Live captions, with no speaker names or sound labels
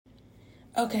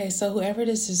Okay, so whoever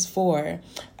this is for,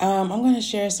 I'm going to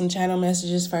share some channel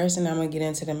messages first, and I'm going to get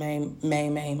into the main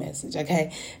message.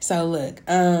 Okay, so look,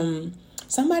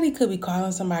 somebody could be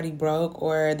calling somebody broke,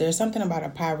 or there's something about a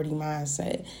poverty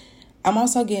mindset. I'm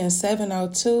also getting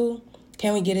 702.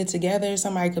 Can we get it together?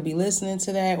 Somebody could be listening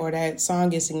to that, or that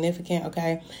song is significant.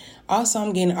 Okay. Also,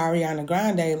 I'm getting Ariana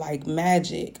Grande like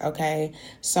magic. Okay,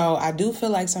 so I do feel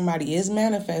like somebody is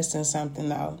manifesting something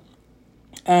though.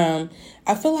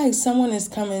 I feel like someone is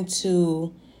coming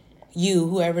to you,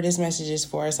 whoever this message is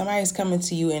for. Somebody's coming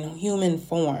to you in human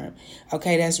form.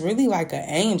 Okay, that's really like an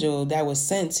angel that was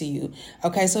sent to you.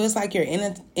 Okay, so it's like you're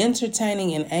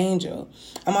entertaining an angel.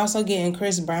 I'm also getting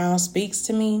Chris Brown speaks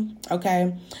to me.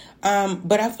 Okay,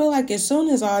 but I feel like as soon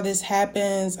as all this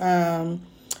happens,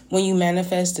 when you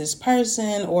manifest this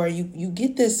person, or you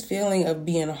get this feeling of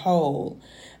being whole.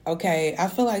 Okay, I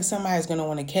feel like somebody's gonna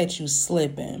want to catch you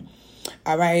slipping.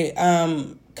 All right.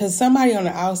 Because somebody on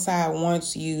the outside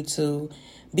wants you to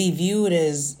be viewed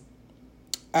as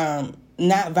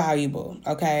not valuable.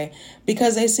 Okay.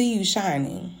 Because they see you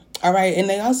shining. All right. And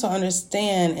they also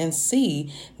understand and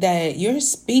see that you're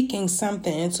speaking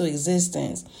something into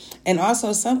existence. And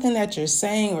also something that you're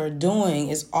saying or doing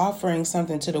is offering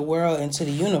something to the world and to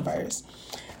the universe.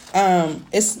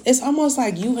 It's almost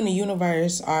like you and the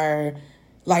universe are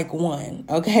like one,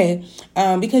 okay?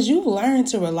 Because you've learned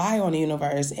to rely on the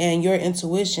universe and your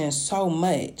intuition so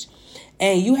much.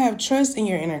 And you have trust in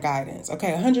your inner guidance,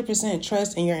 okay? 100%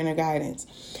 trust in your inner guidance.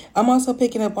 I'm also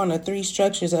picking up on the 3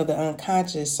 structures of the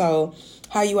unconscious. So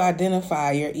how you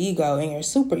identify your ego and your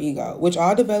superego, which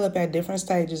all develop at different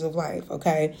stages of life,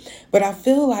 okay? But I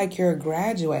feel like you're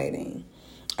graduating,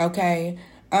 okay?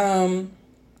 So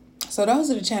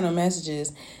those are the channel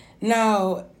messages.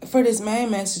 Now, for this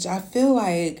main message, I feel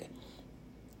like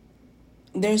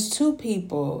there's 2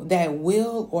 people that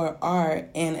will or are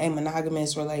in a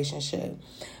monogamous relationship.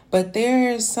 But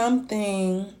there's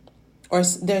something, or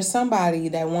there's somebody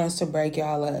that wants to break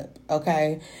y'all up,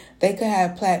 okay? They could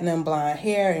have platinum blonde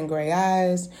hair and gray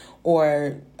eyes,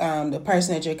 or the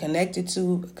person that you're connected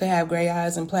to could have gray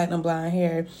eyes and platinum blonde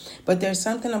hair. But there's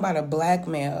something about a black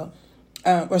male,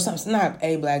 or something, not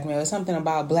a black male, something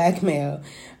about blackmail,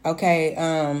 okay,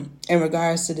 in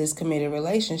regards to this committed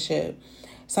relationship.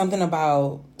 Something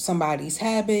about somebody's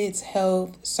habits,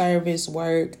 health, service,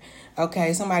 work,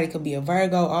 okay, somebody could be a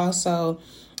Virgo also,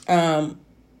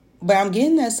 but I'm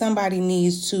getting that somebody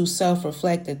needs to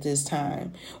self-reflect at this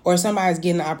time, or somebody's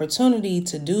getting the opportunity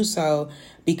to do so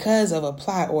because of a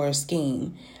plot or a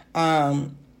scheme.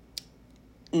 And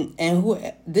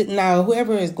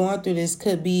whoever is going through this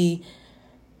could be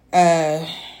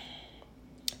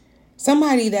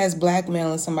somebody that's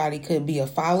blackmailing somebody, could be a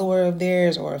follower of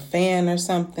theirs or a fan or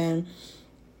something.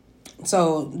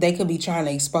 So they could be trying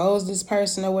to expose this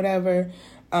person or whatever.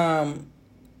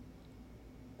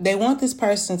 They want this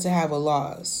person to have a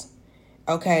loss,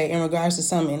 okay, in regards to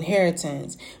some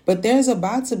inheritance. But there's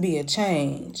about to be a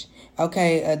change,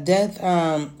 okay, a death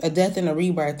and a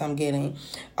rebirth I'm getting.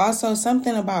 Also,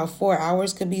 something about 4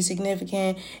 hours could be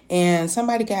significant, and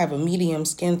somebody could have a medium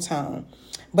skin tone.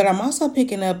 But I'm also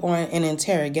picking up on an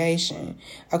interrogation.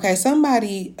 Okay,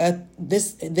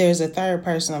 there's a third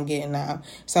person I'm getting now.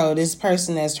 So this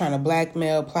person that's trying to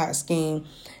blackmail, plot, scheme,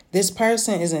 this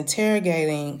person is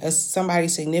interrogating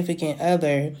somebody's significant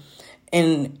other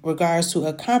in regards to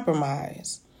a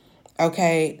compromise.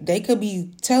 Okay, they could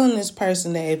be telling this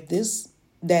person that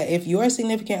if your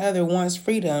significant other wants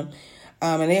freedom,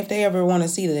 and if they ever want to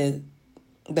see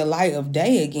the light of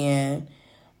day again,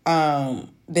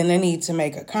 then they need to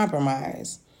make a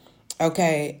compromise.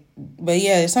 Okay, but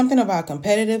yeah, there's something about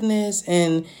competitiveness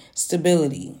and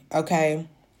stability. Okay,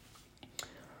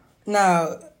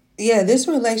 now, yeah, this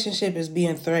relationship is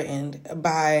being threatened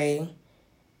by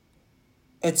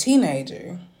a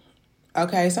teenager.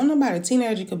 Okay, something about a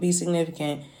teenager could be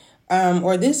significant.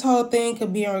 Or this whole thing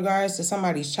could be in regards to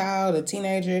somebody's child, a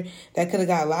teenager that could have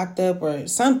got locked up or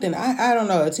something. I don't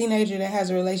know. A teenager that has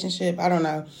a relationship. I don't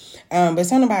know. But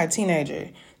something about a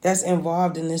teenager that's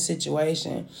involved in this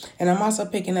situation. And I'm also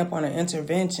picking up on an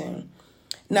intervention.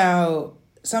 Now,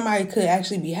 somebody could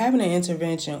actually be having an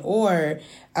intervention, or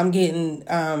I'm getting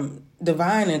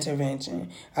divine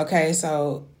intervention. Okay,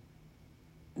 so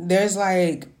there's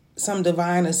like some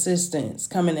divine assistance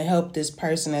coming to help this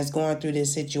person that's going through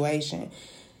this situation.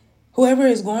 Whoever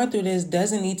is going through this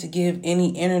doesn't need to give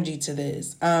any energy to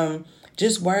this.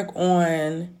 Just work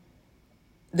on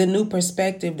the new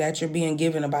perspective that you're being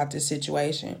given about this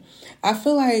situation. I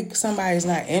feel like somebody's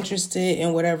not interested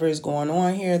in whatever is going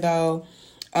on here, though,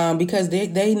 because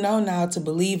they know now to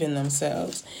believe in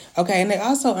themselves. Okay, and they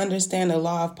also understand the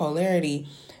law of polarity.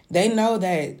 They know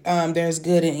that there's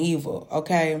good and evil,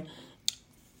 okay?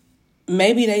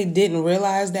 Maybe they didn't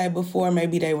realize that before.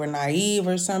 Maybe they were naive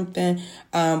or something.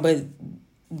 But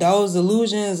those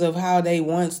illusions of how they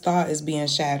once thought is being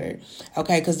shattered,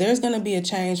 okay? Because there's going to be a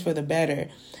change for the better.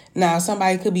 Now,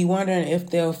 somebody could be wondering if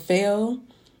they'll fail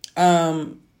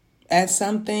at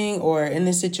something or in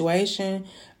this situation,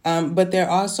 but they're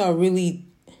also really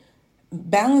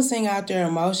balancing out their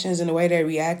emotions and the way they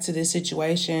react to this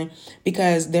situation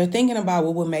because they're thinking about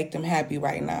what would make them happy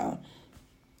right now.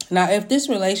 Now, if this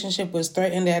relationship was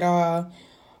threatened at all,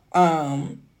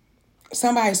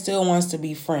 somebody still wants to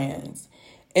be friends.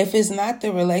 If it's not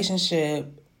the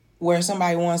relationship where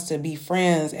somebody wants to be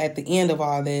friends at the end of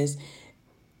all this,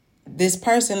 this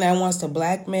person that wants to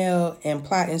blackmail and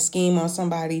plot and scheme on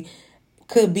somebody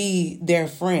could be their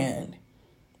friend,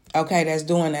 okay, that's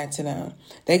doing that to them.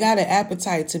 They got an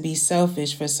appetite to be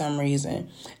selfish for some reason.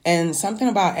 And something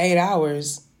about 8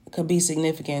 hours could be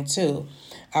significant too.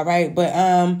 All right.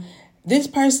 But this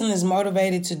person is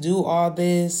motivated to do all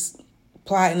this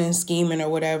plotting and scheming or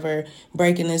whatever,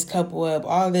 breaking this couple up.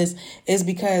 All this is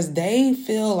because they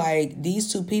feel like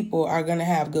these two people are going to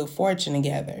have good fortune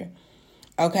together.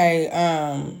 Okay.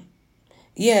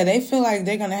 Yeah, they feel like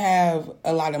they're going to have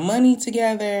a lot of money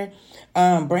together,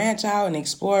 branch out and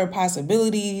explore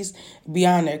possibilities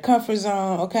beyond their comfort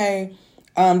zone. Okay.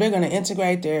 They're going to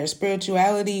integrate their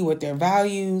spirituality with their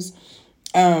values.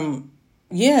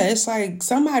 Yeah, it's like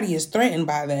somebody is threatened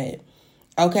by that.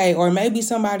 Okay, or maybe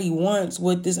somebody wants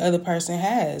what this other person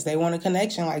has. They want a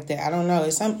connection like that. I don't know.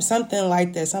 It's something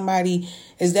like that. Somebody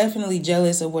is definitely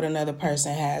jealous of what another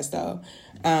person has, though.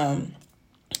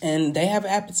 And they have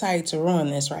an appetite to ruin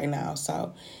this right now.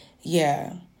 So,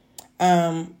 yeah.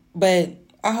 But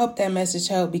I hope that message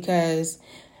helped because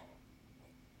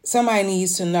somebody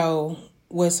needs to know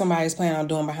what somebody's planning on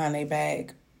doing behind their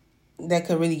back. That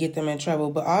could really get them in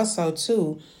trouble. But also,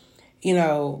 too, you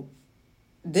know,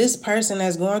 this person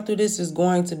that's going through this is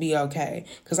going to be okay.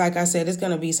 Because like I said, it's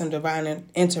going to be some divine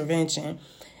intervention.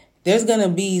 There's going to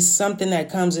be something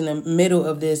that comes in the middle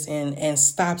of this and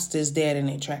stops this dead in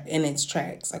its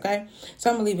tracks, okay? So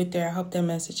I'm going to leave it there. I hope that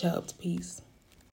message helped. Peace.